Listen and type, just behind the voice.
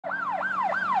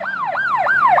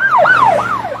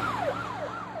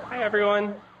Hi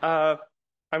everyone.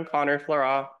 I'm Connor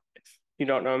Fleurat, if you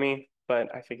don't know me, but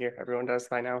I figure everyone does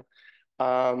by now.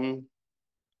 Um,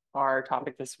 our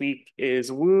topic this week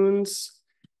is wounds.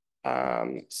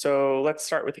 So let's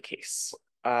start with the case.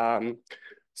 Um,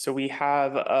 so we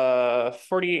have a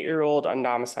 48-year-old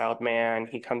undomiciled man.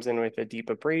 He comes in with a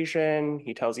deep abrasion.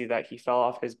 He tells you that he fell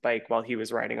off his bike while he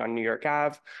was riding on New York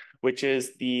Ave, which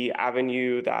is the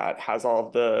avenue that has all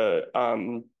of the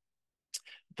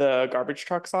garbage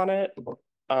trucks on it.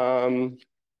 Um,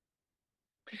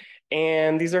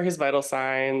 and these are his vital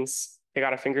signs. They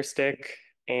got a finger stick,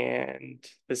 and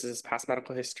this is past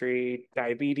medical history,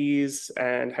 diabetes,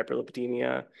 and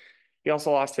hyperlipidemia. He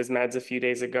also lost his meds a few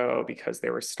days ago because they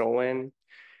were stolen.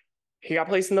 He got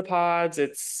placed in the pods.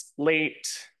 It's late.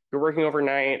 You're working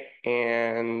overnight,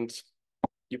 and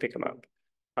you pick him up.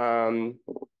 Um,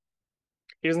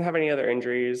 he doesn't have any other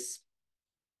injuries.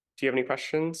 Do you have any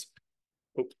questions?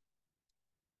 Oop.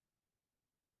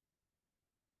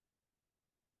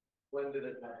 When did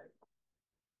it happen?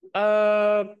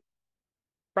 Uh,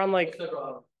 around like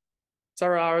Several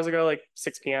several hours ago, like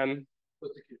 6 p.m.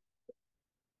 hours.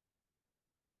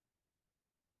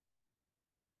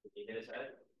 Did he hit his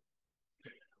head?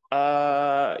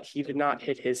 He did not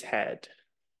hit his head.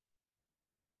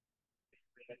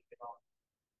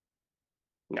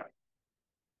 No.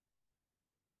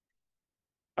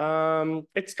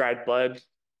 It's dried blood.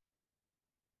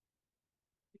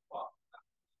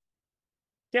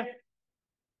 Yeah.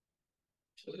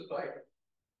 How's his bike?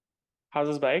 How's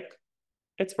his bike?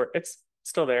 It's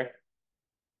still there.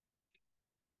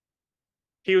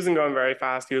 He wasn't going very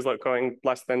fast. He was like going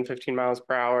less than 15 miles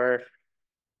per hour.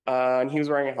 And he was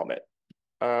wearing a helmet.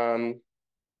 Um,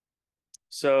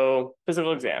 so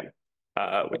physical exam,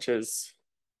 which is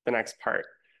the next part.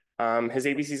 His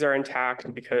ABCs are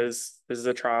intact because this is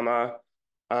a trauma.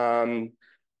 Um,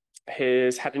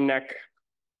 his head and neck,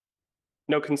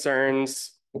 no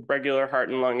concerns, regular heart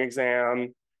and lung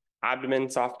exam, abdomen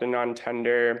soft and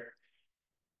non-tender,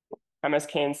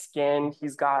 MSK and skin.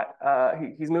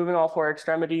 He's moving all four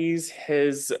extremities.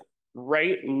 His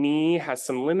right knee has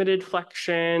some limited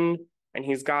flexion, and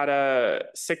he's got a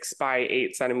 6 by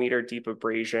 8 centimeter deep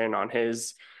abrasion on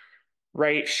his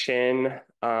right shin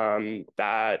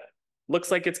that looks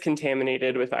like it's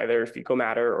contaminated with either fecal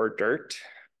matter or dirt.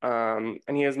 And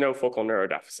he has no focal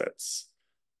neurodeficits.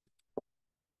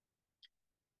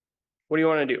 What do you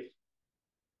want to do?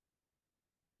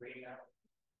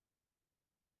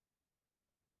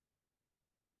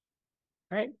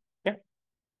 All right. Yeah.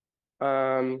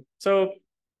 So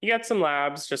he got some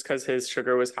labs just because his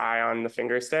sugar was high on the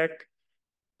finger stick.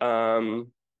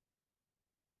 Um,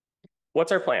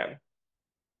 what's our plan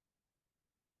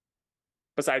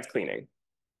besides cleaning?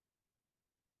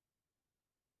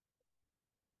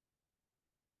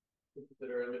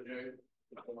 Consider imaging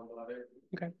on the body.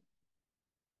 Okay.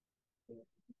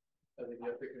 I think you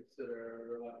have to consider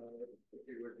if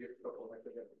you were to give trouble like they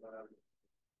get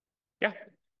Yeah.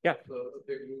 Yeah. so a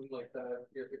big wound like that,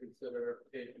 you have to consider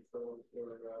pain control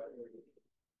for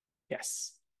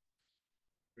Yes.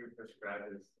 who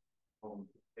prescribed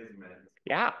his meds.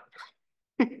 Yeah.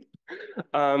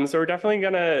 So we're definitely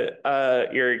gonna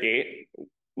irrigate.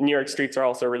 New York streets are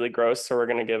also really gross, so we're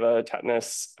gonna give a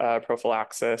tetanus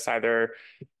prophylaxis, either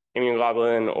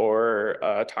immunoglobulin or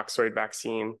a toxoid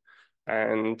vaccine,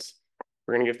 and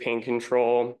we're gonna give pain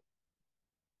control.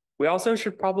 We also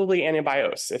should probably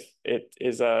antibiose if it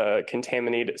is a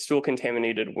contaminated, stool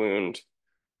contaminated wound.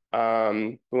 We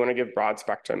want to give broad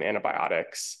spectrum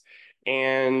antibiotics.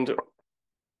 And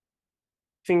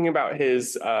thinking about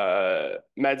his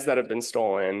meds that have been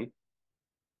stolen,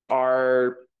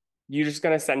 are you just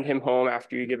going to send him home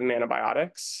after you give him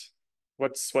antibiotics?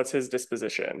 What's his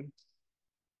disposition?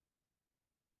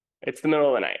 It's the middle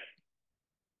of the night.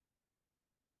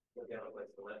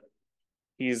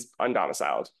 He's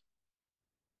undomiciled.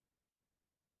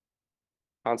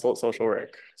 Consult social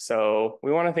work. So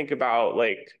we want to think about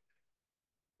like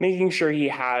making sure he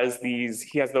has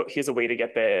a way to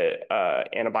get the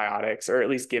antibiotics, or at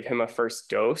least give him a first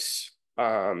dose,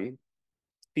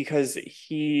 because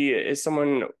he is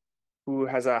someone who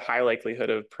has a high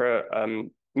likelihood of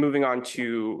moving on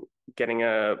to getting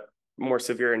a more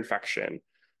severe infection,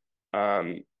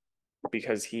 um,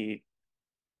 because he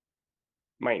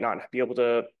might not be able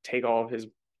to take all of his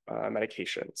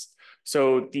medications.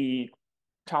 So the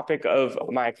topic of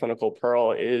my clinical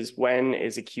pearl is, when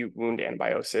is acute wound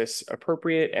antibiosis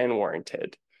appropriate and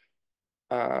warranted?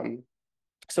 Um,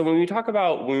 so when we talk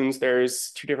about wounds,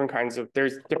 there's different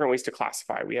ways to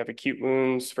classify. We have acute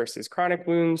wounds versus chronic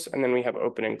wounds, and then we have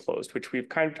open and closed, which we've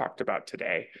kind of talked about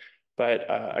today. But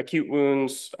acute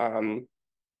wounds,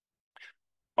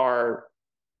 are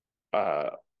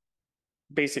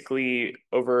basically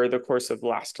over the course of the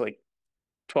last like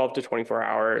 12 to 24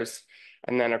 hours.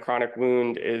 And then a chronic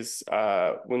wound is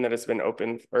a wound that has been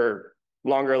open or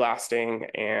longer lasting,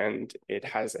 and it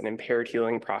has an impaired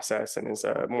healing process and is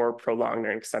a more prolonged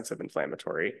and extensive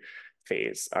inflammatory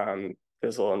phase.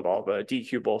 This will involve a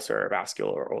DQ ulcer,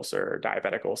 vascular ulcer,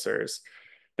 diabetic ulcers.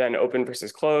 Then open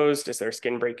versus closed, is there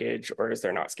skin breakage or is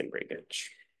there not skin breakage?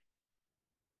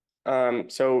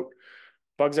 So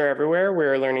bugs are everywhere.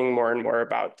 We're learning more and more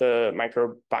about the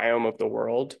microbiome of the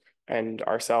world and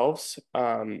ourselves.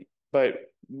 But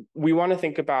we want to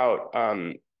think about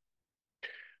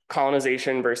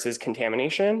colonization versus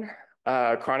contamination.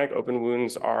 Chronic open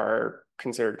wounds are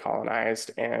considered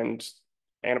colonized, and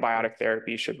antibiotic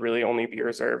therapy should really only be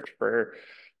reserved for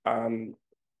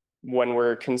when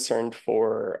we're concerned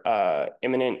for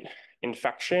imminent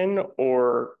infection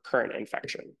or current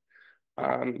infection.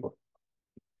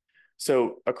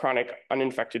 So a chronic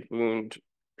uninfected wound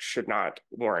should not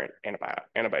warrant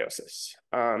antibiosis.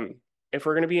 If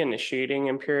we're going to be initiating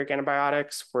empiric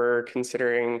antibiotics, we're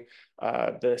considering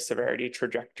the severity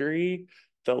trajectory,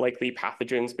 the likely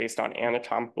pathogens based on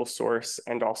anatomical source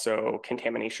and also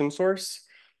contamination source,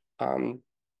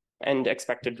 and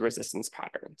expected resistance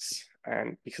patterns.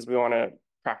 And because we want to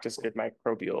practice good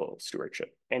microbial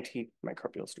stewardship,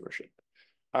 antimicrobial stewardship.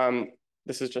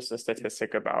 This is just a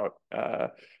statistic about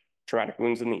traumatic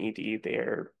wounds in the ED. They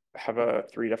have a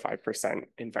 3 to 5%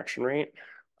 infection rate.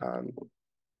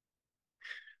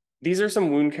 These are some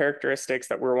wound characteristics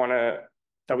that we want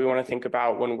to think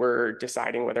about when we're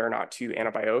deciding whether or not to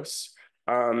antibiose.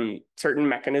 Certain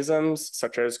mechanisms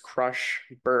such as crush,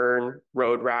 burn,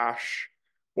 road rash,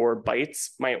 or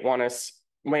bites might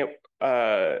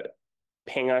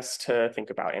ping us to think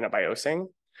about antibiosing.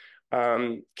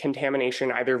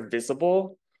 Contamination, either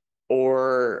visible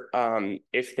or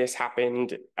if this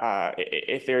happened,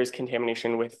 if there's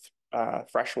contamination with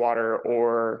fresh water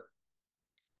or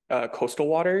coastal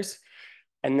waters.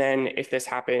 And then if this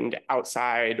happened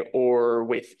outside or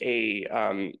with a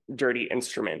dirty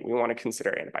instrument, we want to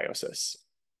consider antibiosis.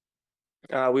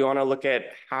 We want to look at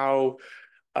how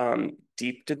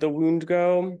deep did the wound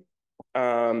go,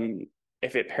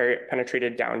 if it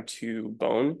penetrated down to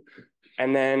bone.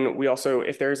 And then we also,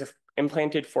 if there's an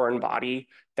implanted foreign body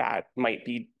that might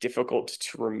be difficult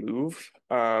to remove,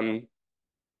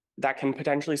 that can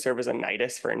potentially serve as a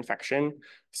nidus for infection.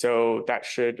 So that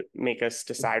should make us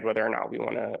decide whether or not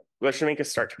that should make us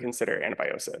start to consider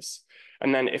antibiosis.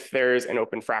 And then if there's an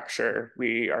open fracture,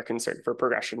 we are concerned for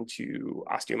progression to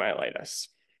osteomyelitis.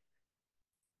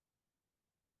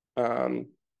 Poorly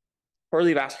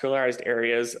vascularized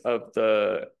areas of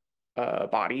the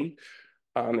body.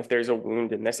 If there's a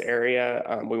wound in this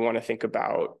area, we want to think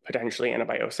about potentially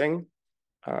antibiosing.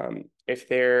 If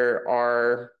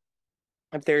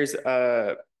there's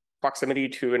a proximity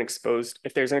to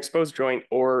if there's an exposed joint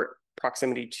or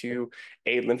proximity to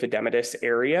a lymphadematous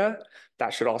area,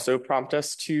 that should also prompt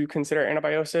us to consider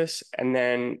antibiosis. And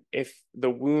then if the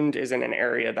wound is in an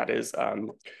area that is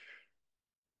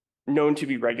known to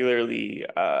be regularly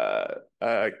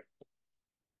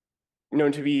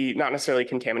known to be not necessarily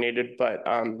contaminated, but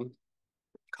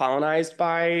colonized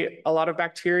by a lot of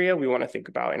bacteria, we want to think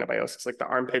about antibiotics like the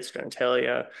armpits,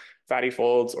 genitalia, fatty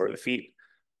folds, or the feet.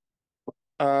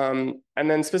 And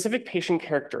then specific patient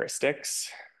characteristics.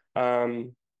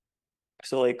 So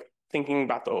like thinking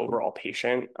about the overall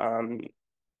patient,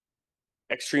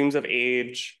 extremes of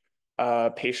age,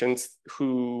 patients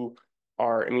who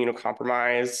are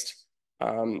immunocompromised.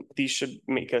 These should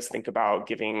make us think about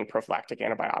giving prophylactic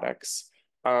antibiotics.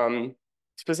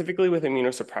 Specifically with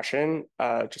immunosuppression,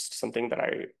 just something that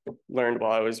I learned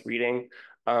while I was reading.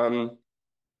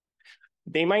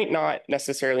 They might not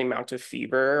necessarily mount a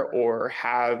fever or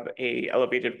have a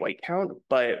elevated white count,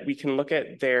 but we can look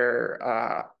at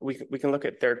their we can look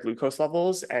at their glucose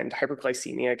levels, and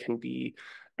hyperglycemia can be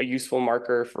a useful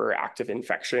marker for active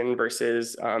infection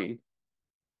versus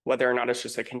whether or not it's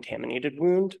just a contaminated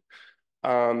wound.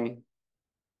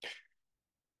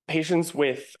 Patients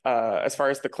with, as far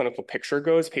as the clinical picture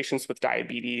goes, patients with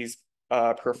diabetes,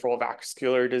 peripheral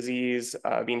vascular disease,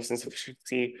 venous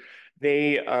insufficiency,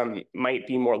 they might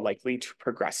be more likely to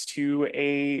progress to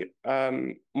a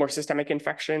more systemic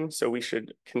infection. So we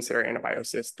should consider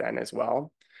antibiosis then as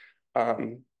well.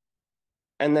 And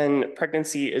then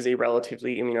pregnancy is a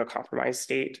relatively immunocompromised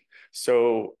state.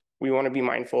 So we want to be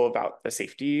mindful about the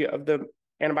safety of the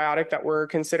antibiotic that we're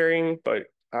considering, but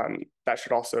that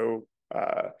should also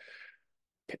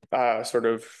sort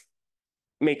of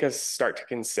make us start to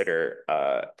consider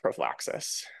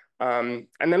prophylaxis. And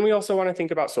then we also want to think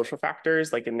about social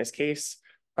factors, like in this case,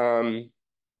 Can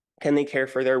they care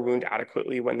for their wound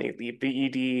adequately when they leave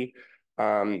the ED?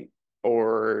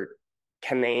 Or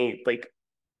can they like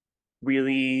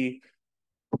really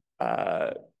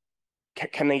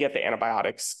can they get the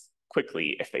antibiotics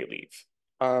quickly if they leave?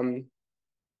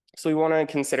 So we want to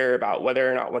consider about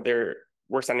whether or not whether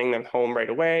we're sending them home right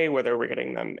away, whether we're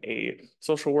getting them a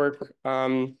social work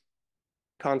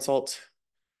consult,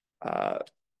 uh,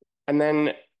 and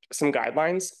then some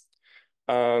guidelines.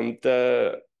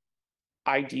 The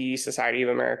ID Society of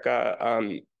America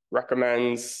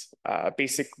recommends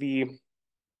basically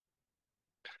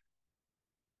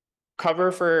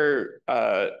cover for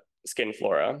skin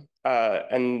flora,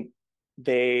 and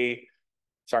they,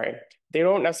 sorry, they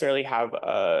don't necessarily have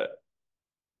a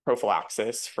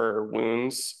prophylaxis for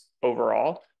wounds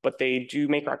overall, but they do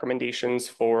make recommendations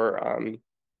for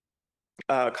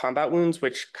combat wounds,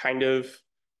 which kind of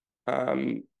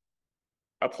um,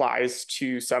 applies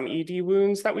to some ED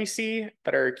wounds that we see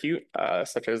that are acute,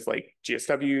 such as like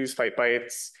GSWs, fight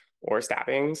bites, or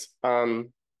stabbings.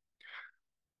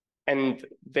 And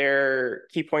their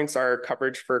key points are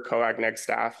coverage for coag neg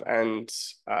staph and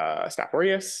Staph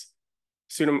aureus,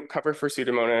 cover for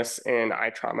Pseudomonas in eye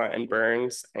trauma and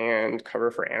burns, and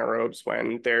cover for anaerobes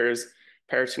when there's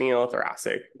peritoneal,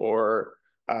 thoracic, or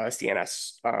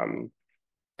CNS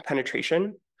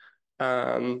penetration.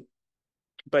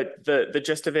 But the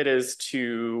gist of it is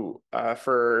to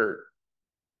for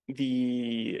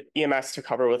the EMS to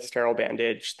cover with sterile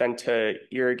bandage, then to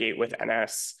irrigate with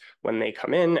NS when they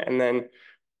come in, and then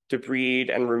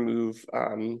debride and remove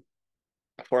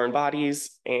foreign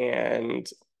bodies and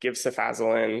give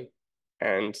cefazolin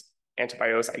and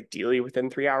antibiotics ideally within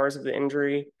 3 hours of the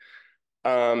injury.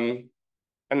 And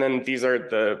then these are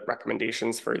the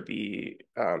recommendations for the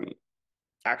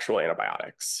actual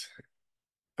antibiotics.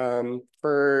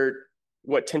 For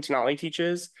what Tintinali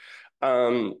teaches,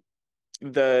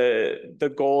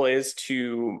 the goal is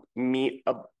to meet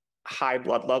a high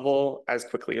blood level as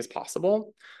quickly as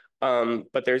possible.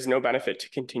 But there's no benefit to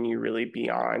continue really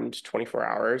beyond 24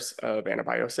 hours of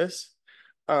antibiosis.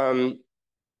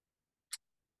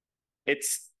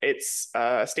 It's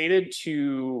stated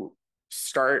to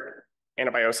start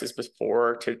antibiosis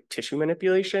before tissue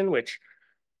manipulation, which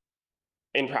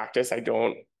in practice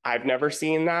I've never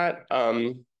seen that.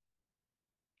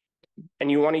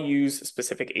 And you want to use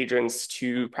specific agents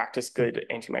to practice good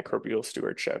antimicrobial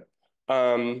stewardship.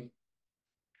 And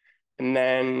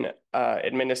then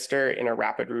administer in a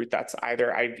rapid route that's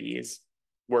either IVs.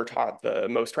 We're taught the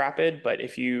most rapid, but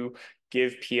if you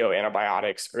give PO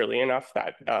antibiotics early enough,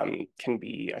 that can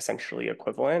be essentially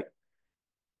equivalent.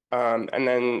 And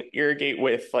then irrigate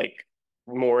with like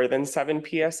more than 7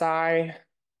 PSI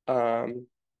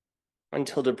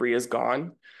until debris is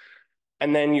gone.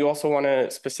 And then you also want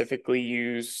to specifically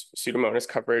use Pseudomonas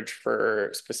coverage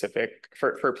for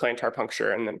plantar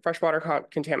puncture, and then freshwater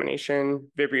contamination,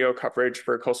 Vibrio coverage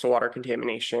for coastal water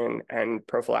contamination, and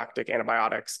prophylactic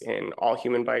antibiotics in all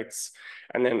human bites,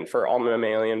 and then for all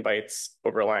mammalian bites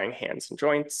overlying hands and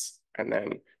joints, and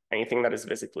then anything that is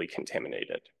visibly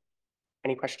contaminated.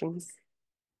 Any questions?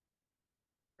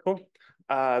 Cool.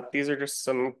 These are just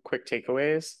some quick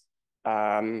takeaways.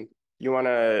 You want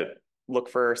to look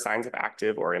for signs of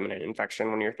active or imminent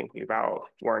infection when you're thinking about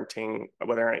warranting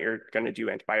whether or not you're going to do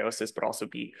antibiosis, but also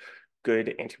be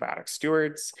good antibiotic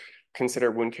stewards.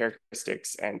 Consider wound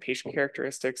characteristics and patient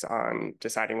characteristics on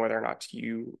deciding whether or not to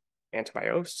use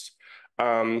antibiotics.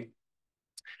 And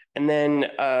then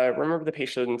remember the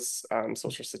patient's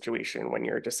social situation when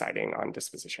you're deciding on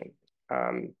disposition.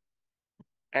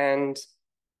 And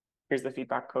here's the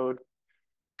feedback code.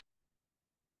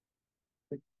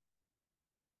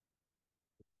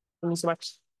 Thank you so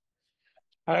much.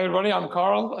 Hi, everybody. I'm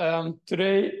Carl.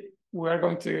 Today, we're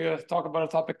going to talk about a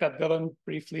topic that Dylan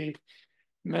briefly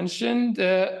mentioned.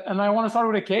 And I want to start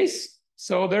with a case.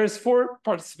 So there's 4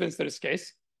 participants to this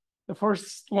case. The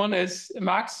first one is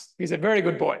Max. He's a very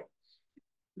good boy.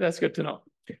 That's good to know.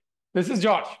 This is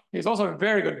Josh. He's also a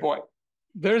very good boy.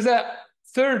 There's a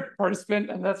third participant,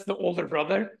 and that's the older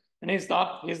brother. And he's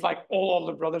not. He's like all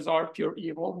older brothers are, pure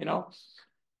evil, you know?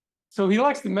 So he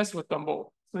likes to mess with them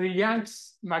both. So he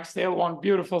yanks Max tail one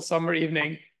beautiful summer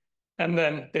evening, and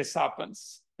then this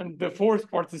happens. And the 4th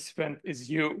participant is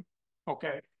you.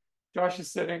 Okay. Josh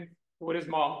is sitting with his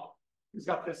mom. He's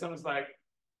got this on his leg.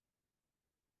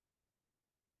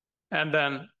 And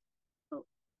then,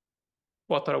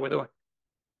 what are we doing?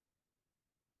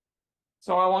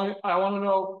 So I want to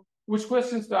know which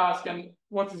questions to ask and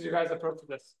what is your guys' approach to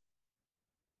this?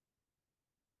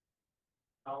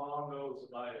 How long ago was the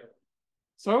fire?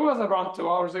 So it was around 2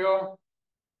 hours ago.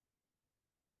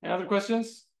 Any other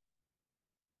questions?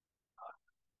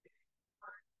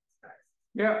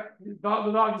 Yeah, the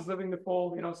dog is living the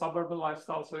full, suburban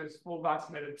lifestyle, so he's full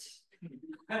vaccinated. You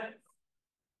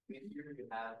can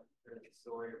have a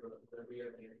story about every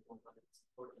other animal, but it's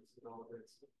important to know that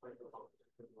it's quite a lot.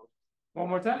 One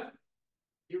more time.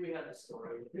 Here we have a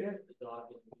story. Yeah. The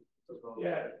dog and about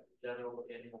general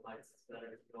animal bites that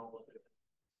are normal.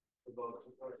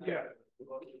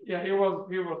 Yeah, he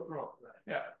was pro.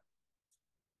 Yeah.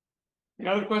 Any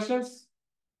other questions?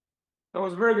 That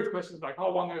was very good questions. Like, how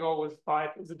long ago was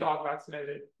the dog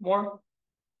vaccinated? More?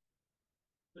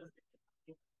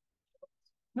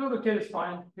 No, the kid is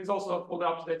fine. He's also fully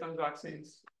up to date on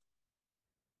vaccines.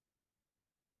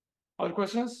 Other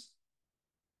questions?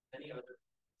 Any other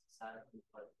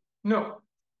No.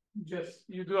 Just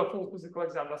you do a full physical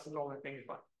exam. That's the only thing you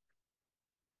find.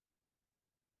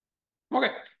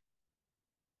 Okay.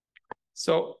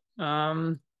 So,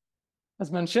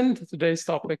 as mentioned, today's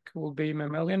topic will be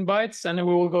mammalian bites, and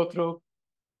we will go through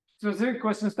specific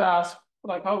questions to ask,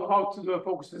 like how to do a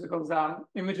focused physical exam,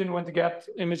 imaging when to get,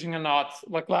 imaging and not,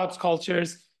 like labs,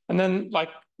 cultures, and then like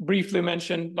briefly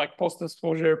mention like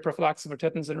post-exposure prophylaxis for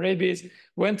tetanus and rabies,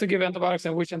 when to give antibiotics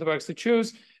and which antibiotics to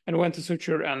choose, and when to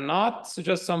suture and not. So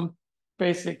just some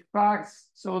basic facts.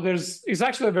 So it's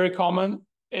actually very common.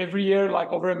 Every year, like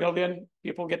over 1 million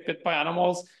people get bit by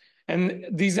animals. And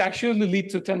these actually lead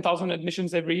to 10,000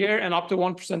 admissions every year, and up to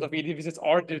 1% of ED visits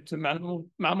are due to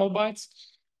mammal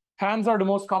bites. Hands are the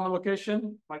most common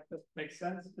location, like that makes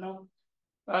sense,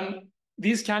 And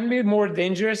these can be more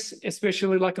dangerous,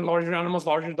 especially like in larger animals,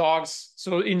 larger dogs.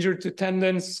 So injured to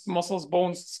tendons, muscles,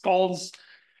 bones, skulls.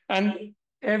 And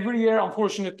every year,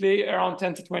 unfortunately, around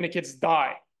 10 to 20 kids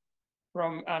die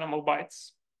from animal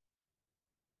bites.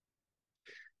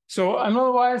 So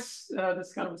animal-wise,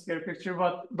 that's kind of a scary picture,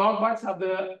 but dog bites have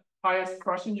the highest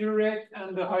crush injury rate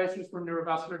and the highest risk for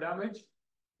neurovascular damage.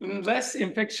 Less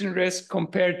infection risk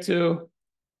compared to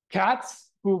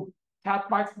cats, cat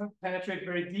bites penetrate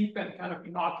very deep and kind of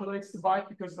inoculates the bite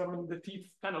because the teeth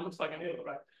kind of looks like a needle,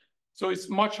 right? So it's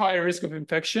much higher risk of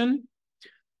infection.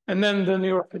 And then the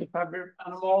neuropathic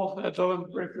animal that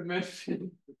Dylan briefly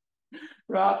mentioned,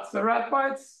 rats. So rat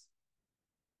bites,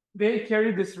 they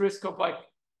carry this risk of like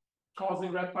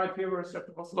causing rat bite fever or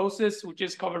streptobacillosis, which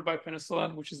is covered by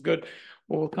penicillin, which is good.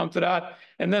 We'll come to that.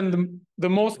 And then the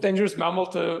most dangerous mammal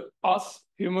to us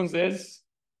humans is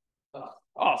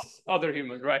us, other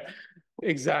humans, right?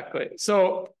 Exactly.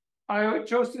 So I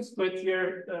chose to split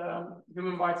here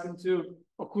human bites into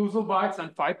occlusal bites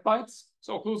and fight bites.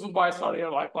 So occlusal bites are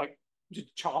here like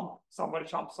just chomp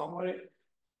somebody.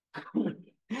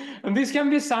 And these can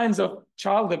be signs of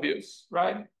child abuse,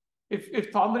 right?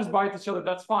 If toddlers bite each other,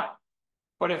 that's fine.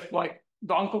 But if like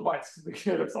the uncle bites the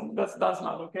kid or something, that's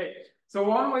not okay. So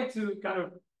one way to kind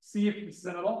of see if this is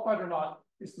an adult bite or not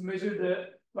is to measure the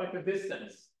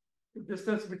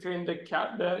distance between the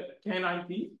canine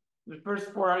teeth. The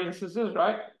first 4 are incises,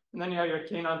 right? And then you have your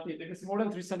canine teeth. If it's more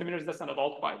than 3 centimeters, that's an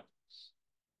adult bite.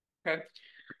 Okay.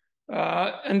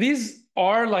 And these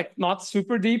are like not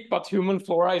super deep, but human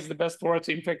flora is the best flora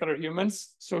to infect other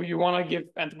humans. So you want to give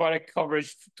antibiotic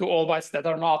coverage to all bites that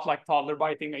are not like toddler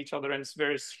biting each other, and it's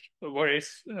very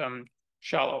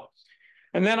shallow.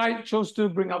 And then I chose to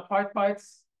bring up fight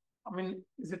bites. I mean,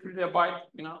 is it really a bite?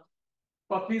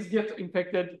 But these get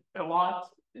infected a lot,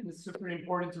 and it's super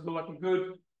important to do like a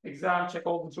good exam, check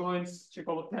all the joints, check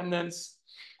all the tendons,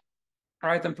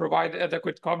 right, and provide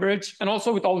adequate coverage. And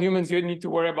also with all humans, you need to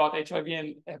worry about HIV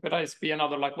and hepatitis B and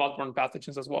other like bloodborne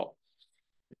pathogens as well.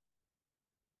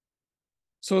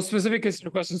 So specific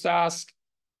history questions to ask.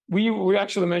 We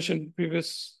actually mentioned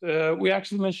this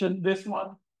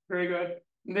one. Very good.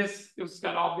 And this it was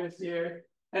kind of obvious here.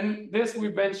 And this we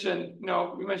mentioned,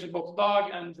 we mentioned both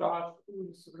dog and Josh.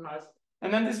 Super nice.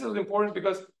 And then this is important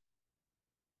because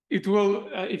it will,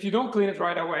 if you don't clean it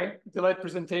right away, delayed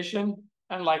presentation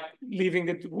and like leaving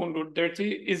the wound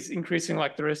dirty is increasing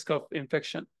like the risk of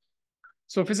infection.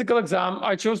 So physical exam,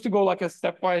 I chose to go like a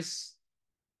stepwise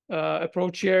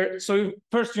approach here. So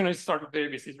first you need to start with the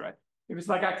ABCs, right? If it's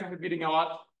like actively bleeding a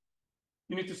lot,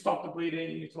 you need to stop the bleeding.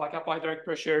 You need to like apply direct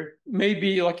pressure.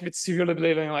 Maybe like if it's severely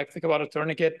bleeding, like think about a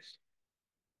tourniquet.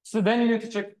 So then you need to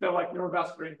check the like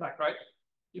neurovascular impact, right?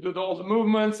 You do all the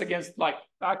movements against like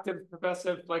active,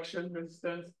 progressive, flexion,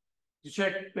 resistance. You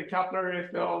check the capillary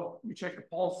fill. You check the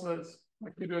pulses.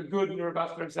 Like you do a good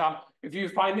neurovascular exam. If you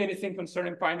find anything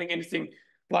concerning, finding anything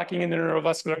lacking in the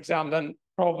neurovascular exam, then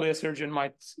probably a surgeon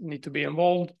might need to be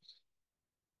involved.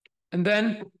 And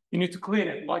then you need to clean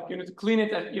it. Like you need to clean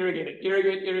it and irrigate it.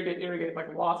 Irrigate,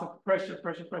 like lots of pressure.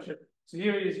 So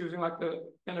here he is using like the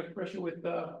kind of pressure with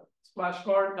the splash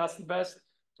guard. That's the best.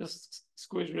 just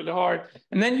squeeze really hard.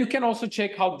 And then you can also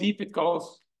check how deep it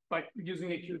goes, like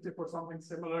using a Q-tip or something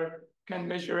similar, you can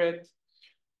measure it.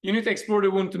 You need to explore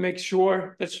the wound to make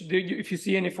sure that if you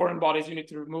see any foreign bodies, you need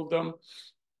to remove them.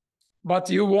 But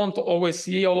you won't always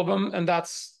see all of them, and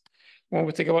that's when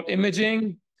we think about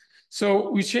imaging. So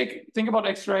we think about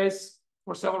X-rays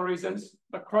for several reasons.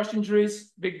 Like crush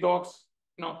injuries, big dogs,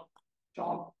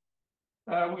 jump.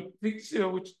 We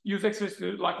use X-rays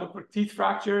to look for teeth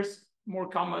fractures, more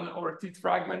common, or teeth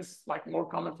fragments, more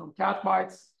common from cat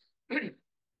bites.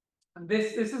 And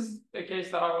this is a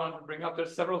case that I wanted to bring up.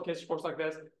 There's several case reports like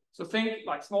this. So think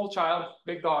like small child,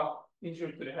 big dog,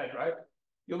 injured to the head, right?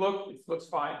 You look, it looks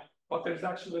fine, but there's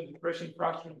actually a depression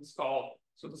fracture in the skull.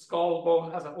 So the skull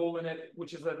bone has a hole in it,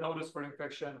 which is a notice for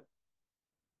infection.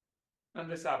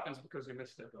 And this happens because you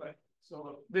missed it, right?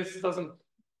 So this doesn't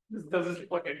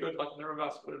look like a good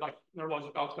neurovascular,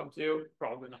 neurologic outcome to you.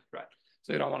 Probably not, right?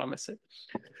 So you don't want to miss it.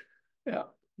 Yeah.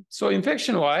 So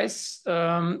infection-wise,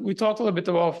 we talked a little bit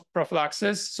about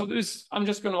prophylaxis. So I'm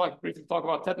just going to briefly talk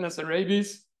about tetanus and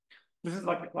rabies. This is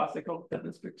the classical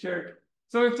tetanus picture.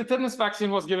 So if the tetanus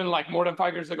vaccine was given more than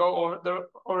 5 years ago,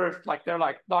 or if they're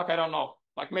doc, I don't know,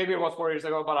 maybe it was 4 years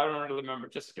ago, but I don't really remember.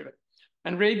 Just give it.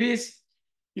 And rabies,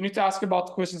 you need to ask about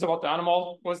questions about the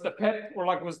animal. Was the pet or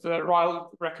was the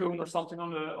wild raccoon or something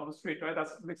on the street, right? That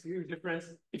makes a huge difference.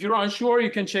 If you're unsure,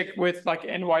 you can check with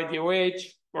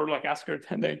NYDOH or ask your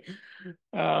attending.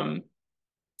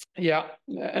 Yeah,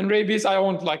 and rabies, I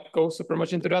won't go super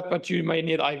much into that, but you may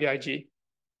need IVIG.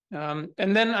 And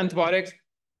then antibiotics.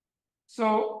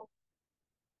 So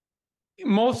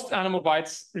most animal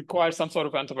bites require some sort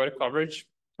of antibiotic coverage,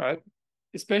 right?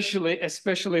 Especially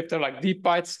if they're deep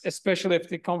bites, especially if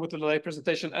they come with a delay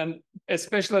presentation, and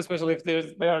especially if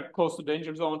they are close to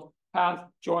danger zone, hands,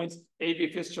 joints, AV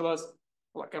fistulas,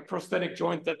 a prosthetic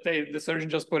joint that the surgeon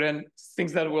just put in,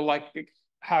 things that will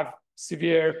have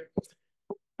severe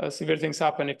things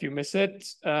happen if you miss it.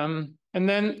 And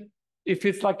then if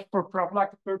it's for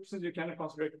prophylactic purposes, you can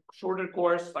consider a shorter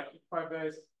course, 5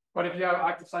 days. But if you have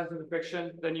active signs of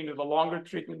infection, then you need a longer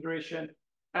treatment duration.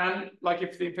 And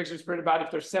if the infection is pretty bad,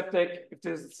 if they're septic, if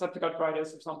there's septic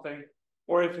arthritis or something,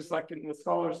 or if it's in the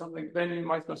skull or something, then you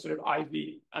might consider IV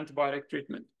antibiotic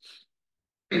treatment.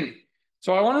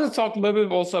 So I wanted to talk a little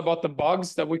bit also about the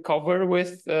bugs that we cover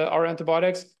with our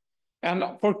antibiotics. And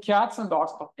for cats and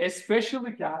dogs,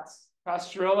 especially cats,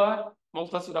 Pasteurella,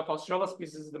 Multisuda pasteurella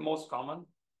species is the most common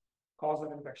cause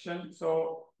of infection.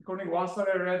 So according to one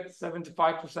study I read,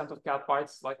 75% of cat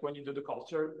bites, when you do the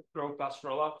culture, grow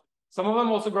Pasteurella. Some of them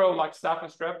also grow staph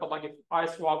and strep, but if I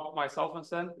swab myself and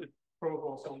send, it probably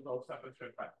also grows staph and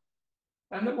strep. Right?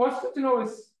 And what's good to know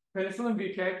is penicillin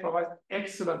VK provides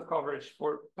excellent coverage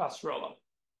for Pasteurella,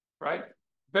 right?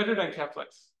 Better than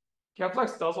Keflex.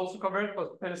 Keflex does also cover it,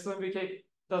 but penicillin VK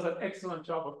does an excellent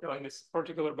job of killing this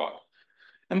particular bug.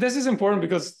 And this is important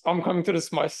because I'm coming to this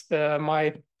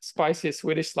my spicy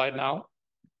Swedish slide now.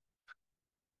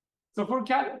 So for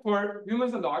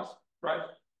humans and dogs, right?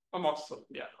 Amoxicillin,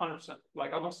 yeah, 100%.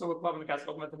 Amoxicillin with clavin gas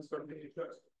augmentin is certainly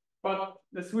first. But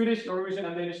the Swedish, Norwegian,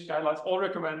 and Danish guidelines all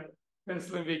recommend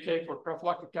penicillin VK for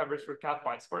prophylactic coverage for cat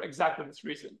bites for exactly this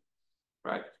reason,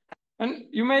 right? And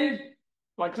you may,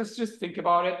 let's just think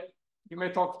about it. You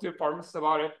may talk to a pharmacist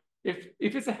about it.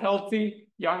 If it's a healthy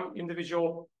young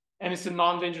individual and it's a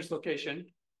non-dangerous location,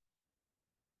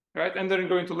 right? And they're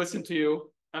going to listen to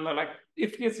you and they're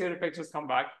if he gets here, infections come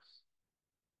back,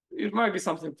 it might be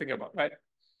something to think about, right?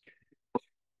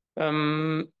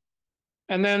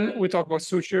 And then we talk about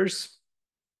sutures.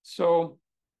 So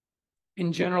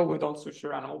in general, we don't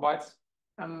suture animal bites.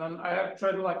 And then I have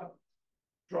tried to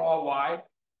draw why.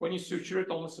 When you suture it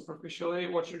only superficially,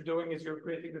 what you're doing is you're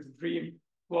creating this dream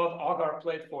blood agar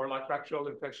plate for bacterial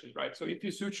infections, right? So if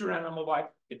you suture an animal bite,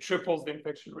 it triples the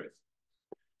infection risk.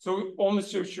 So only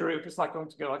suture if it's going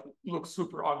to get look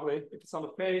super ugly. If it's on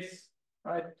the face,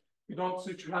 right? You don't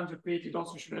suture hands or feet. You don't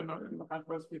suture in the hand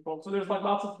for people. So there's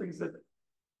lots of things that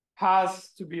has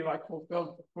to be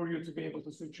fulfilled for you to be able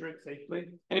to suture it safely.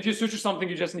 And if you suture something,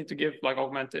 you just need to give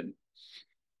augmented.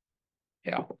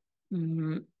 Yeah.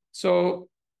 So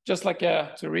just to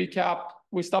recap,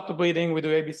 we stop the bleeding, we do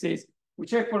ABCs, we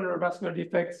check for neurovascular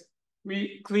defects,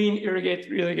 we clean, irrigate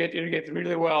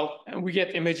really well, and we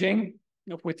get imaging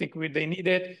if we think they need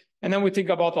it. And then we think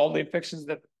about all the infections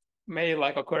that may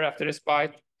occur after this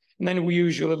bite. And then we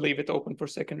usually leave it open for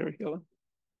secondary healing.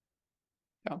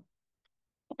 Yeah.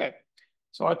 Okay.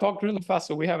 So I talked really fast,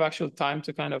 so we have actual time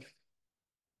to kind of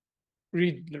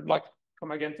read, come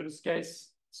again to this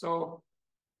case. So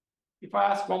if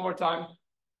I ask one more time,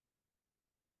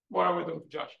 what are we doing,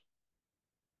 Josh?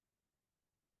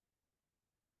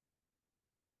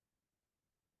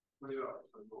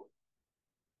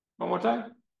 One more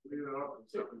time.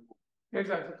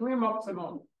 Exactly. Clean him up some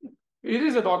more. It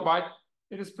is a dog bite.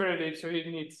 It is pretty deep, so he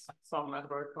needs some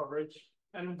antibiotic coverage.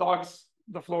 And dogs,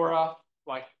 the flora,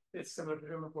 like it's similar to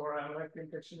human flora and like the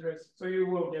infection risk. So you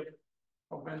will get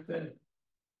augmented.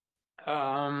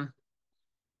 Yeah,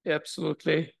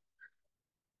 absolutely.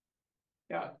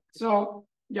 Yeah. So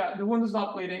yeah, the wound is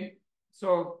not bleeding.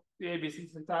 So the ABC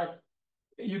is intact.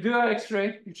 You do an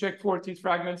X-ray, you check for teeth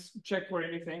fragments, you check for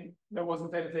anything that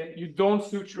wasn't anything. You don't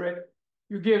suture it.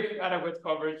 You give adequate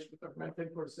coverage with augmented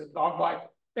versus dog bite.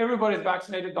 Everybody's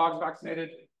vaccinated, dogs vaccinated,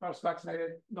 cats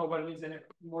vaccinated. Nobody needs any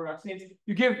more vaccines.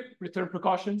 You give return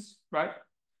precautions, right?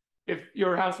 If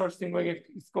your hand starts tingling, if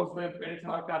it goes limp, anything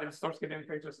like that, if it starts getting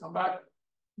infected, just come back.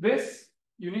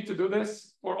 You need to do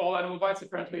this for all animal bites,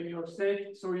 apparently in New York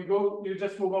State. So you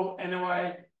just Google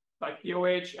NOI, like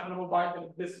POH, animal bite, and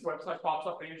this website pops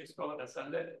up, and you just go and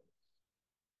send it.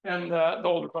 And the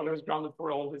older brother is grounded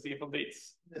for all his evil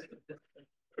deeds.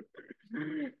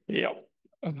 Yeah.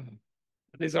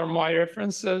 These are my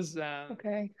references.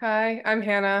 Okay. Hi, I'm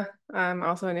Hannah. I'm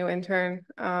also a new intern,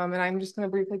 and I'm just going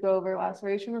to briefly go over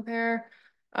laceration repair.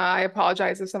 I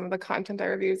apologize if some of the content I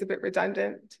review is a bit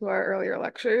redundant to our earlier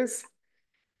lectures.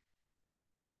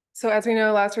 So as we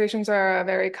know, lacerations are a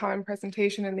very common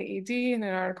presentation in the ED. In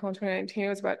an article in 2019, it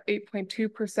was about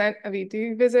 8.2% of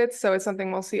ED visits, so it's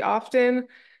something we'll see often.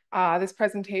 This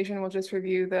presentation will just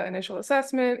review the initial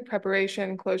assessment,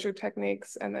 preparation, closure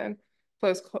techniques, and then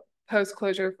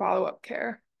post-closure follow-up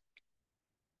care.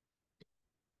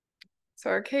 So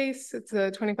our case, it's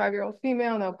a 25-year-old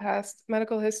female, no past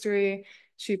medical history.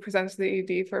 She presents to the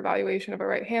ED for evaluation of a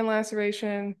right hand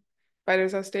laceration.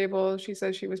 Vitals are stable. She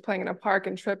says she was playing in a park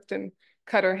and tripped and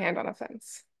cut her hand on a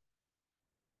fence.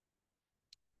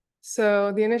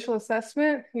 So the initial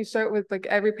assessment, you start with like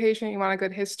every patient, you want a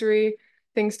good history.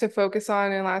 Things to focus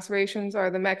on in lacerations are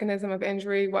the mechanism of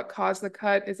injury, what caused the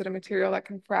cut, is it a material that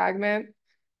can fragment,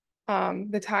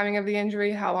 the timing of the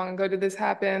injury, how long ago did this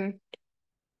happen,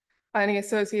 any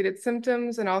associated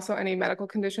symptoms, and also any medical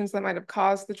conditions that might have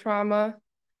caused the trauma.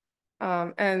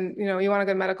 And you want a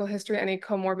good medical history, any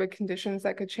comorbid conditions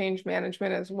that could change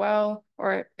management as well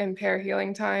or impair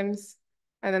healing times,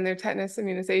 and then their tetanus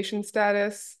immunization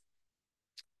status.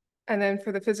 And then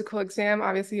for the physical exam,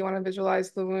 obviously you want to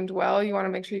visualize the wound well. You want to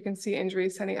make sure you can see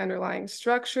injuries to any underlying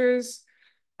structures.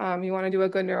 You want to do a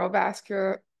good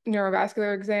neurovascular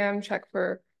exam, check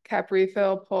for cap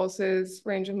refill, pulses,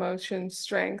 range of motion,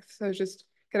 strength. So just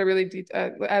get a really,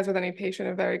 as with any patient,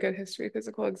 a very good history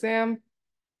physical exam.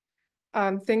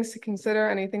 Things to consider,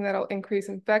 anything that'll increase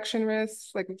infection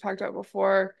risks, like we've talked about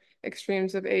before,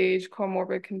 extremes of age,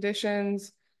 comorbid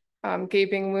conditions,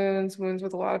 gaping wounds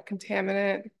with a lot of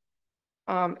contaminant.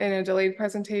 In a delayed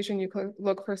presentation, you could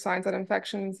look for signs that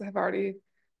infections have already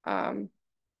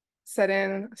set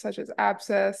in, such as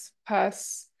abscess,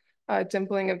 pus,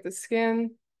 dimpling of the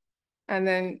skin. And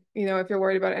then, if you're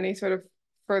worried about any sort of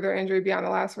further injury beyond the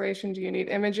laceration, do you need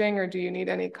imaging or do you need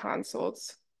any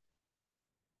consults?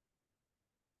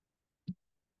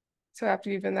 So after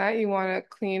you've done that, you want to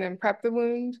clean and prep the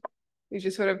wound. We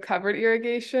just sort of covered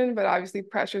irrigation, but obviously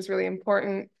pressure is really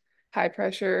important. High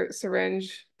pressure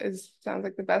syringe sounds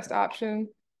like the best option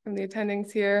from the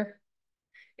attendings here.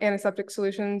 Antiseptic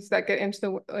solutions that get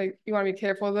into you want to be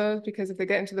careful of those because if they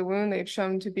get into the wound, they've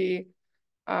shown to be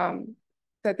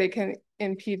that they can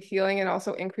impede healing and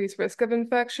also increase risk of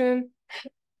infection.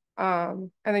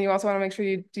 And then you also want to make sure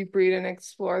you debride and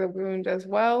explore the wound as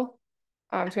well.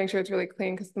 To make sure it's really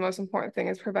clean because the most important thing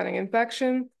is preventing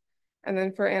infection. And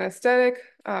then for anesthetic,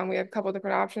 we have a couple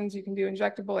different options. You can do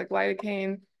injectable like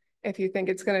lidocaine. If you think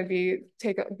it's going to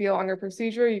be a longer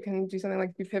procedure, you can do something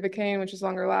like bupivacaine, which is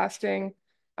longer lasting.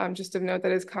 Just to note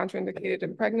that is contraindicated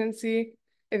in pregnancy.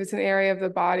 If it's an area of the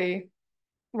body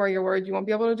where you're worried you won't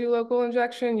be able to do local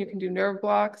injection, you can do nerve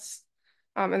blocks.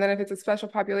 And then if it's a special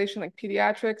population like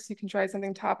pediatrics, you can try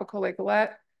something topical like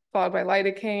LET, followed by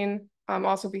lidocaine.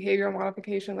 Also behavioral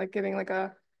modification, like giving like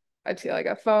a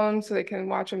phone so they can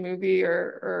watch a movie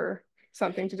or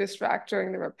something to distract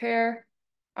during the repair.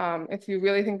 If you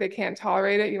really think they can't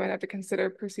tolerate it, you might have to consider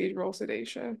procedural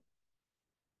sedation.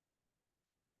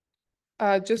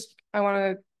 I want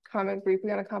to comment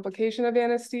briefly on a complication of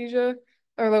anesthesia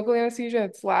or local anesthesia.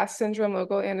 It's LAS syndrome,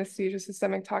 local anesthesia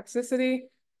systemic toxicity.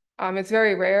 It's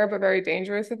very rare, but very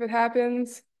dangerous if it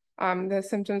happens. The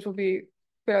symptoms will be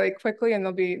fairly quickly and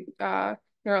they'll be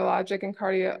neurologic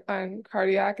and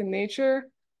cardiac in nature.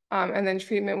 And then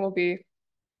treatment will be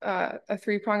a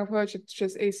three-prong approach. It's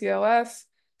just ACLS,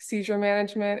 seizure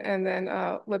management, and then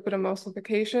lipid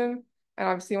emulsification. And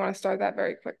obviously you want to start that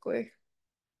very quickly.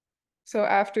 So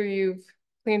after you've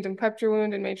cleaned and prepped your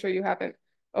wound and made sure you haven't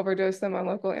overdosed them on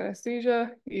local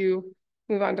anesthesia, you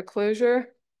move on to closure.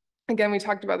 Again, we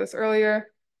talked about this earlier,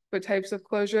 but types of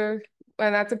closure,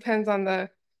 and that depends on the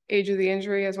age of the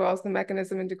injury as well as the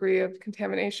mechanism and degree of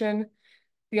contamination.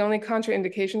 The only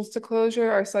contraindications to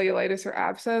closure are cellulitis or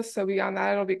abscess. So beyond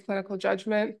that, it'll be clinical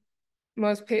judgment.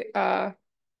 Most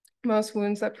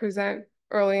wounds that present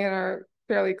early and are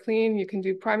fairly clean, you can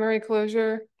do primary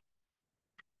closure.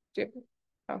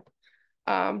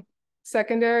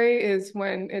 Secondary is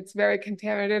when it's very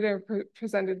contaminated or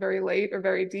presented very late or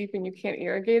very deep and you can't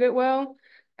irrigate it well.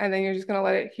 And then you're just going to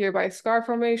let it heal by scar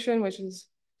formation, which is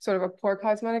sort of a poor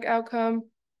cosmetic outcome.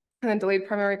 And then delayed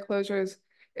primary closures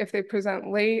if they present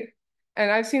late.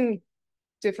 And I've seen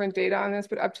different data on this,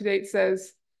 but UpToDate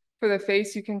says for the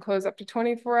face, you can close up to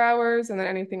 24 hours and then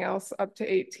anything else up to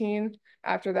 18.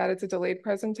 After that, it's a delayed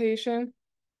presentation.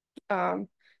 Then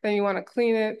you want to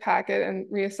clean it, pack it,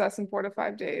 and reassess in 4 to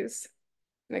 5 days.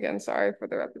 And again, sorry for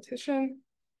the repetition.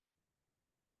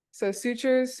 So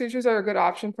sutures are a good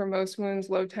option for most wounds,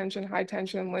 low tension, high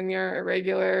tension, linear,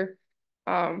 irregular.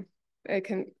 And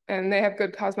they have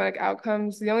good cosmetic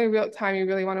outcomes. The only real time you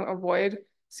really want to avoid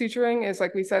suturing is,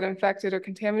 like we said, infected or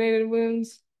contaminated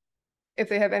wounds. If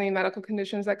they have any medical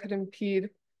conditions that could impede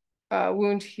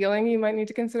wound healing, you might need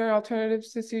to consider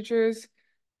alternatives to sutures.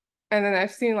 And then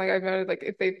I've noted, like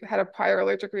if they've had a prior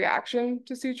allergic reaction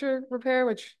to suture repair,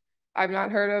 which I've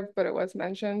not heard of, but it was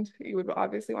mentioned, you would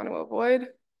obviously want to avoid.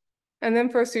 And then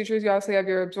for sutures, you also have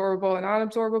your absorbable and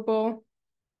non-absorbable.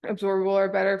 Absorbable are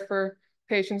better for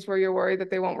patients where you're worried that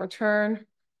they won't return,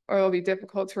 or it'll be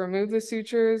difficult to remove the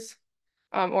sutures,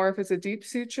 or if it's a deep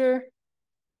suture.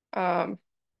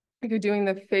 If you're doing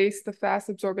the face, the fast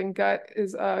absorbing gut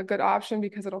is a good option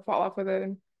because it'll fall off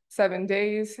within 7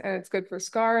 days and it's good for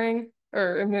scarring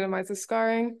or it minimizes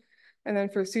scarring. And then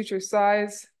for suture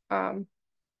size,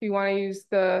 you want to use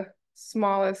the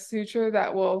smallest suture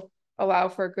that will allow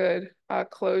for good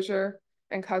closure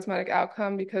and cosmetic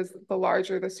outcome, because the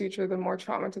larger the suture, the more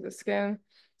trauma to the skin.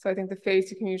 So I think the face,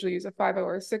 you can usually use a 5/0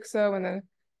 or a 6/0, and then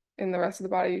in the rest of the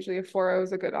body, usually a 4/0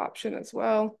 is a good option as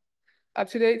well.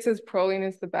 UpToDate says Proline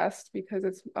is the best because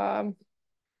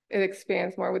it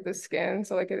expands more with the skin,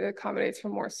 so like it accommodates for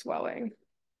more swelling.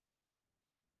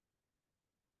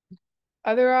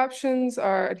 Other options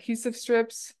are adhesive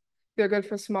strips. They're good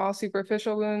for small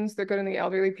superficial wounds. They're good in the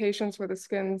elderly patients where the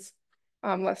skin's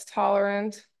less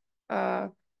tolerant.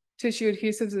 Tissue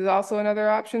adhesives is also another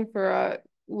option for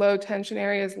low tension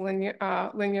areas,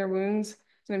 linear wounds.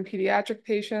 And in pediatric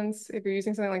patients, if you're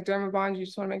using something like Dermabond, you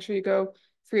just want to make sure you go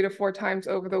 3 to 4 times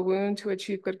over the wound to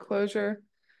achieve good closure.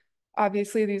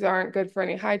 Obviously, these aren't good for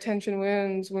any high tension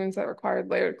wounds, wounds that require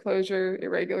layered closure,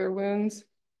 irregular wounds.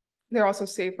 They're also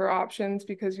safer options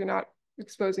because you're not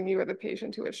exposing you or the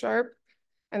patient to a sharp.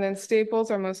 And then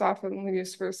staples are most often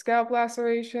used for scalp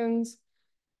lacerations.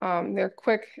 They're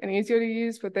quick and easier to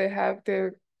use, but they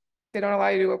don't allow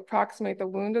you to approximate the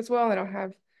wound as well. They don't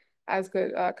have as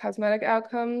good cosmetic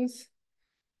outcomes.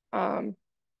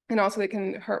 And also they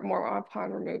can hurt more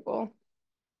upon removal.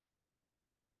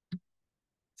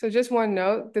 So just one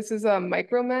note, this is a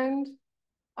micromend.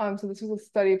 So this was a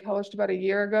study published about a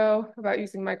year ago about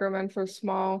using micromend for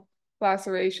small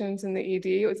lacerations in the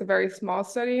ED. It was a very small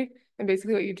study. And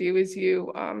basically what you do is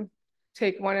you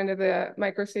take one end of the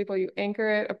microstaple, you anchor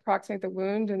it, approximate the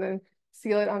wound, and then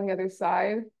seal it on the other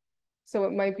side. So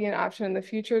it might be an option in the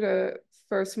future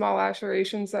for small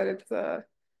lacerations that it's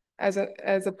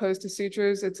as opposed to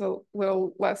sutures, it's a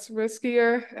little less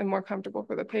riskier and more comfortable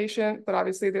for the patient, but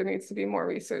obviously there needs to be more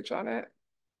research on it.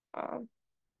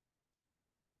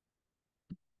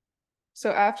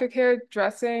 So aftercare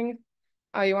dressing,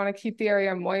 you want to keep the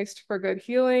area moist for good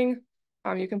healing.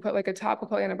 You can put like a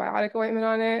topical antibiotic ointment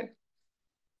on it.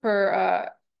 For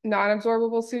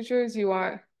non-absorbable sutures, you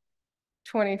want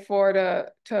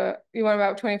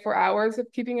about 24 hours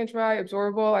of keeping it dry.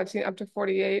 Absorbable, I've seen up to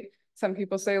 48. Some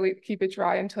people say keep it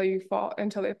dry until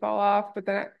they fall off, but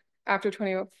then after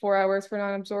 24 hours for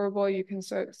non-absorbable, you can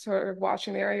sort of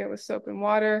washing the area with soap and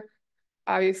water.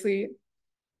 Obviously,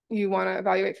 you want to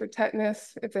evaluate for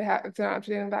tetanus. If they're not up to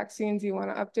date on vaccines, you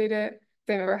want to update it. If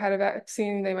they've never had a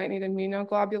vaccine, they might need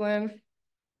immunoglobulin.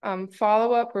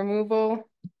 Follow-up removal,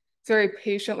 it's very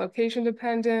patient location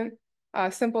dependent.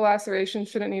 Simple laceration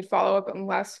shouldn't need follow-up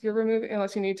unless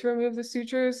you need to remove the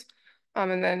sutures.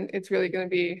 And then it's really going to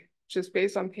be just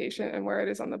based on patient and where it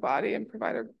is on the body and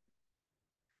provider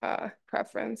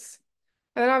preference.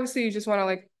 And then obviously you just want to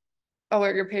like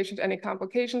alert your patient to any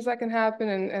complications that can happen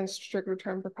and strict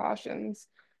return precautions.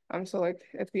 So like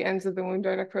if the ends of the wound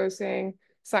are necrosing,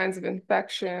 signs of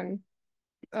infection,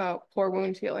 poor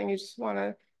wound healing. You just want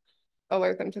to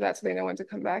alert them to that so they know when to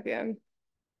come back in.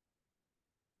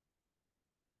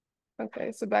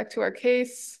 Okay, so back to our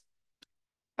case.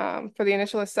 For the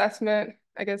initial assessment,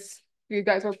 I guess you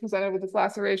guys were presented with this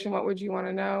laceration. What would you want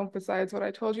to know besides what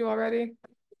I told you already?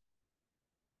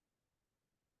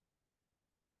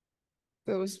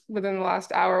 It was within the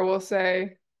last hour, we'll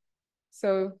say.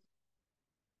 So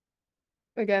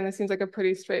again, this seems like a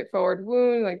pretty straightforward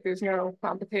wound. Like there's no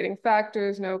complicating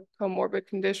factors, no comorbid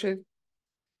condition.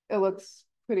 It looks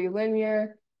pretty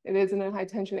linear. It is in a high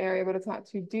tension area, but it's not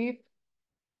too deep.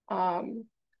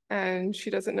 And she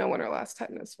doesn't know when her last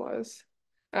tetanus was.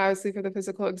 And obviously for the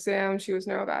physical exam, she was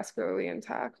neurovascularly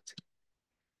intact.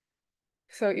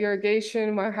 So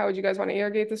irrigation, how would you guys want to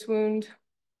irrigate this wound?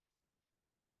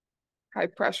 High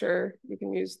pressure, you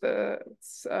can use the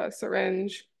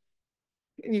syringe.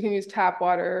 You can use tap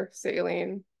water,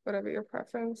 saline, whatever your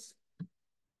preference.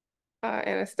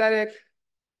 Anesthetic,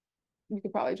 you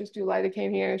could probably just do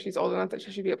lidocaine here. She's old enough that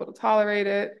she should be able to tolerate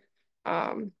it.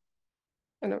 And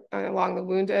along the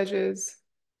wound edges.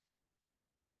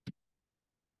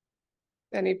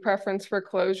 Any preference for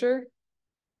closure?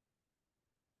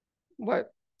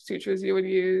 What sutures you would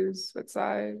use, what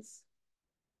size?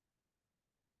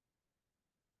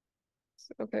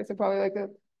 Okay, so probably like a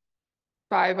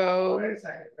 5-0. Wait a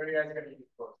second, what are you guys gonna use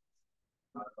for?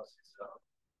 What's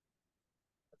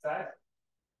that?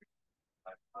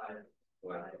 Like 5.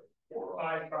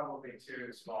 5 probably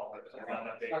too small, but it's not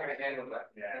that big. Not gonna handle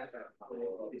that. Yeah. Yeah, I think a 4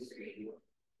 would be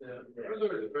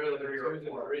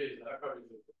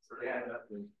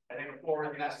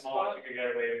that small. You could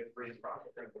get away with freeze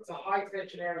problem. It's a high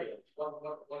tension area. What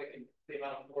it can, the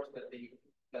amount of force that the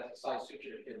size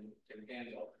suture can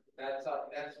handle. That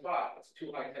spot, it's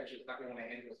too high tension. It's not going to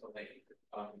handle something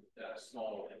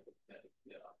small and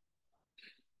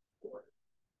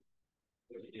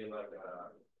Would you do like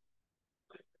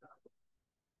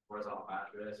horizontal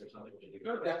mattress or something? You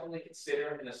could definitely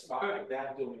consider in a spot like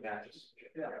that doing mattress.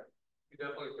 Yeah, you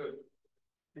definitely could.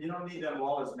 You don't need them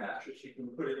all as mattress. You can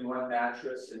put it in one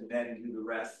mattress and then do the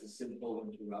rest as simple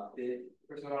interrupted.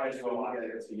 Personalized get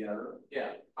it together.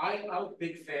 Yeah, I'm a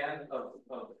big fan of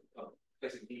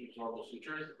placing deep absorbable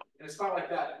sutures. In a spot like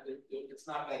that, it's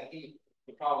not that deep.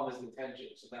 The problem is the tension,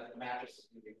 so that the mattress is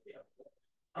going to be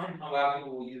a lot of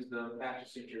people will use the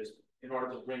mattress sutures in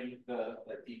order to bring the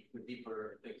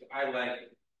deeper things. I like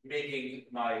making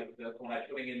when I'm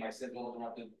putting in my simple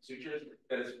interrupted sutures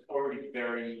that is already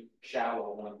very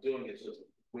shallow when I'm doing it, so it's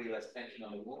way less tension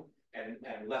on the wound and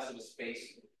less of a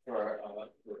space for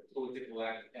fluid to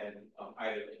collect and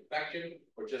either infection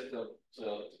or just to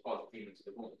cause edema to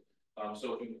the wound.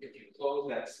 So if you close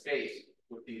that space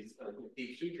with these with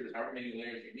deep sutures, however many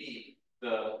layers you need,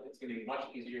 it's going to be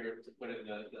much easier to put in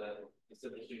the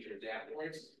simple sutures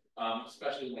afterwards,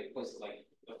 especially in like places like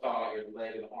the thigh or the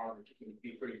leg or the arm, which can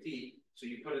be pretty deep. So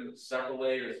you put in several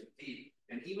layers of deep,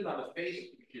 and even on the face,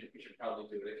 you should probably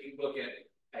do it. If you look at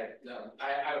I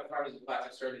have a friend who's a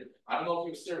plastic surgeon. I don't know if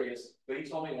he was serious, but he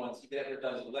told me once he never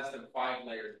does less than 5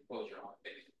 layers of closure on the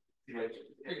face.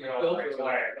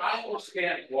 I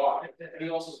understand why. He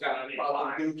also's got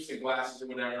loops and glasses or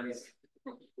whatever.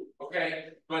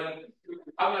 Okay, but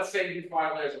I'm not saying do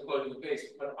 5 layers of closure in the face,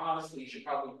 but honestly, you should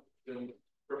probably do,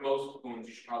 for most wounds,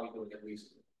 you should probably do at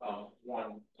least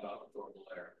one absorbable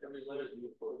layer.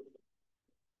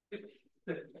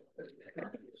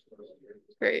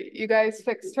 Great, you guys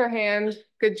fixed her hand.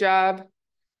 Good job.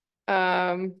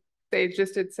 They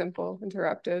just did simple,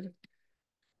 interrupted.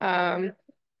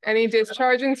 Any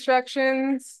discharge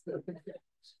instructions?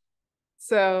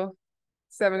 So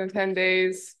 7 to 10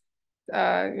 days,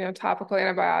 topical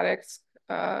antibiotics.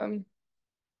 Yeah.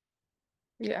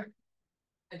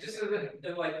 And just so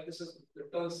that, like, it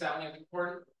doesn't sound like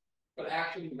important, but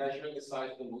actually measuring the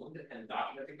size of the wound and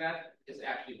documenting that is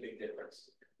actually a big difference.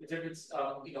 The difference,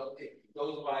 it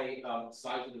goes by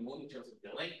size of the wound in terms of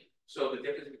billing. So the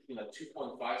difference between a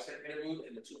 2.5 centimeter wound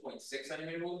and a 2.6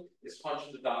 centimeter wound is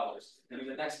hundreds of dollars. And then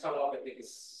the next cutoff, I think,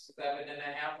 is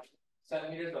 7.5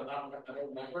 centimeters. I don't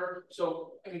remember.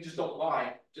 So I mean, just don't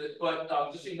lie. Just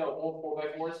so you know, all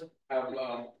 4x4s have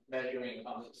measuring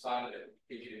on the side of it.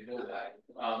 In case you didn't know that.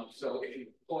 So if you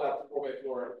pull out the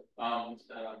 4x4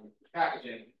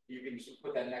 packaging, you can just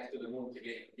put that next to the wound to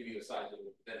give you a size of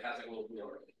it that has like a little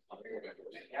wheel on the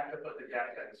 4x4. You have to put the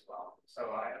depth in as well.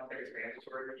 So I don't think it's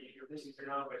mandatory for each of these to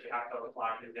know, but you have to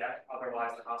apply the depth.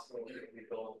 Otherwise, the hospital is going to be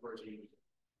billed for the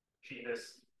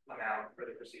cheapest amount for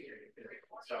the procedure.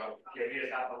 So yeah, you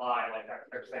just have to lie, like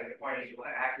they're saying. The point is you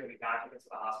want to accurately document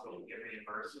to the hospital and get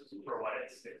reimbursed for what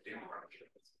it's doing from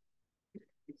insurance.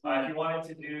 If you wanted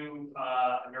to do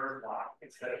a nerve block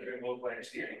instead of doing local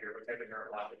anesthesia here, what type of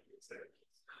nerve block would you consider?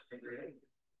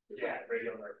 Yeah,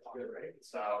 radial nerve block, right?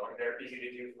 So they're easy to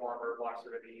do. Forearm nerve blocks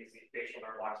are really easy. Facial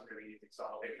nerve blocks are really easy. So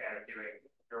I'm a big fan of doing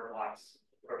nerve blocks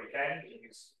where we can. You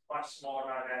use much smaller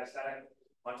amount of anesthetic,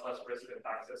 much less risk of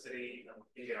toxicity.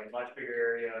 You get a much bigger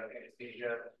area of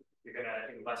anesthesia. You're gonna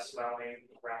do less swelling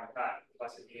around the cut,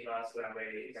 less edema, so that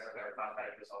way you get a better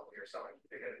cosmetic result in your stomach.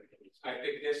 I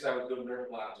think this I would do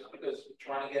nerve block just because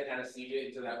trying to get anesthesia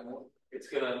into that wound, it's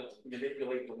gonna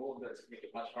manipulate the wound. That's gonna make it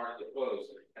much harder to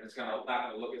close, and it's not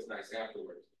gonna look as nice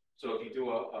afterwards. So if you do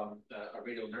a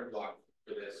radial nerve block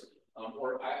for this,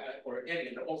 or any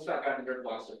most of that kind of nerve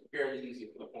blocks are fairly easy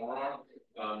for the forearm.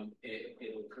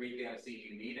 It'll create the anesthesia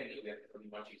you need, and you'll get it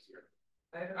much easier.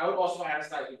 I would also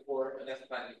anesthetize before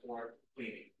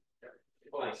cleaning.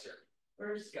 Please, sir.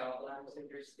 For scalp labs,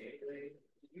 if you're stapling,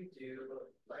 you do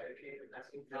lidocaine and that's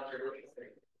not your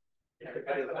thing. Yeah,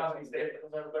 depending on how many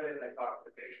staples I put in, I talk to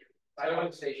the patient. I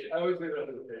always leave it up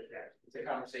to the patient. Yeah, It's a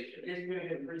conversation. if you're gonna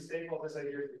get 3 staples, this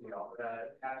idea,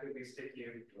 after we stick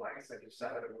you twice, like you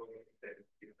set it a movie, they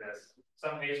do this.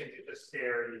 Some patients you just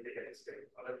scare you to get a stick.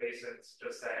 Other patients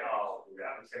just say, oh,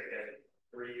 yeah, I'm just gonna get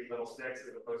 3 little sticks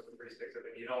as opposed to 3 sticks of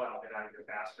the needle, and I'll get out of here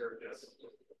faster.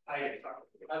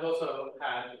 I've also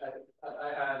had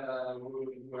I had a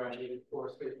wound where I needed 4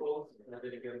 staples and I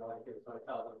didn't get like it, so I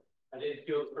tell them I didn't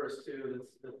feel the first 2.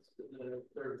 That's the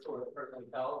third, fourth person I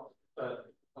tell,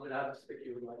 but I'm gonna have to stick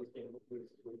you with my game.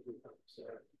 So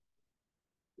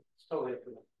it's totally up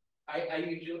to them. I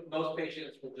usually most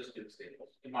patients will just do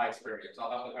staples. In my experience,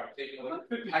 I'll have a conversation with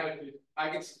them. I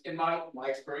can in my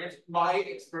experience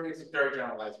is very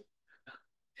generalizing.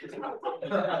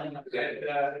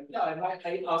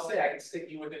 I'll say I can stick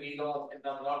you with a needle and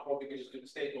then or we can just do the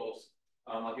staples.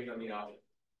 I'll give them the option.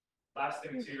 Last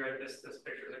thing too, right? This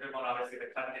picture is a good one. Obviously,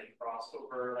 the cut didn't cross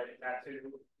over like a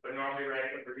tattoo, but normally,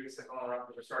 right, when we're doing sickle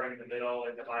ruptures, we're starting in the middle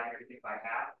and dividing everything by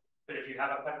half. But if you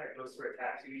have a cut that goes through a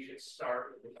tattoo, you should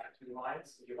start with the tattoo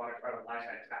lines. You want to try to line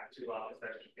that tattoo up as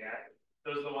best you can.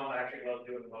 Those are the ones I actually love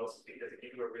doing the most because if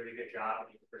you do a really good job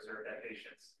and you can preserve that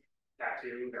patient's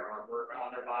tattoo, their artwork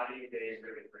on their body, they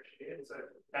really appreciate it. So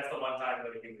that's the one time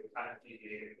that you can kind of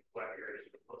deviate what you're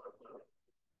able to look up.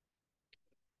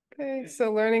 Okay,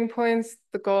 so learning points,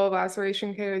 the goal of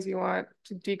laceration care is you want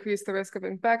to decrease the risk of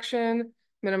infection,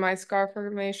 minimize scar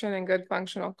formation, and good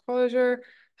functional closure.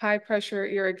 High pressure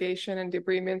irrigation and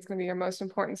debridement is going to be your most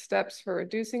important steps for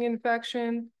reducing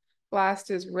infection. Blast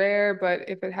is rare, but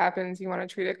if it happens, you want to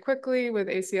treat it quickly with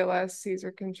ACLS,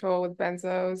 seizure control with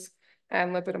benzos,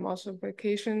 and lipid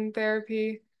emulsification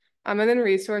therapy. And then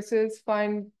resources,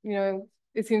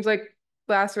 it seems like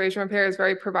laceration repair is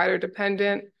very provider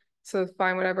dependent. So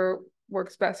find whatever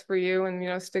works best for you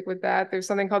and, stick with that. There's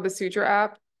something called the Suture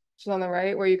app, which is on the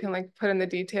right, where you can put in the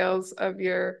details of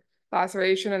your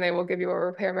laceration and they will give you a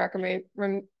repair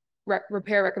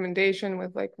recommendation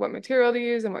with what material to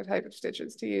use and what type of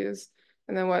stitches to use.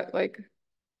 And then what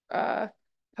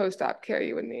post-op care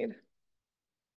you would need.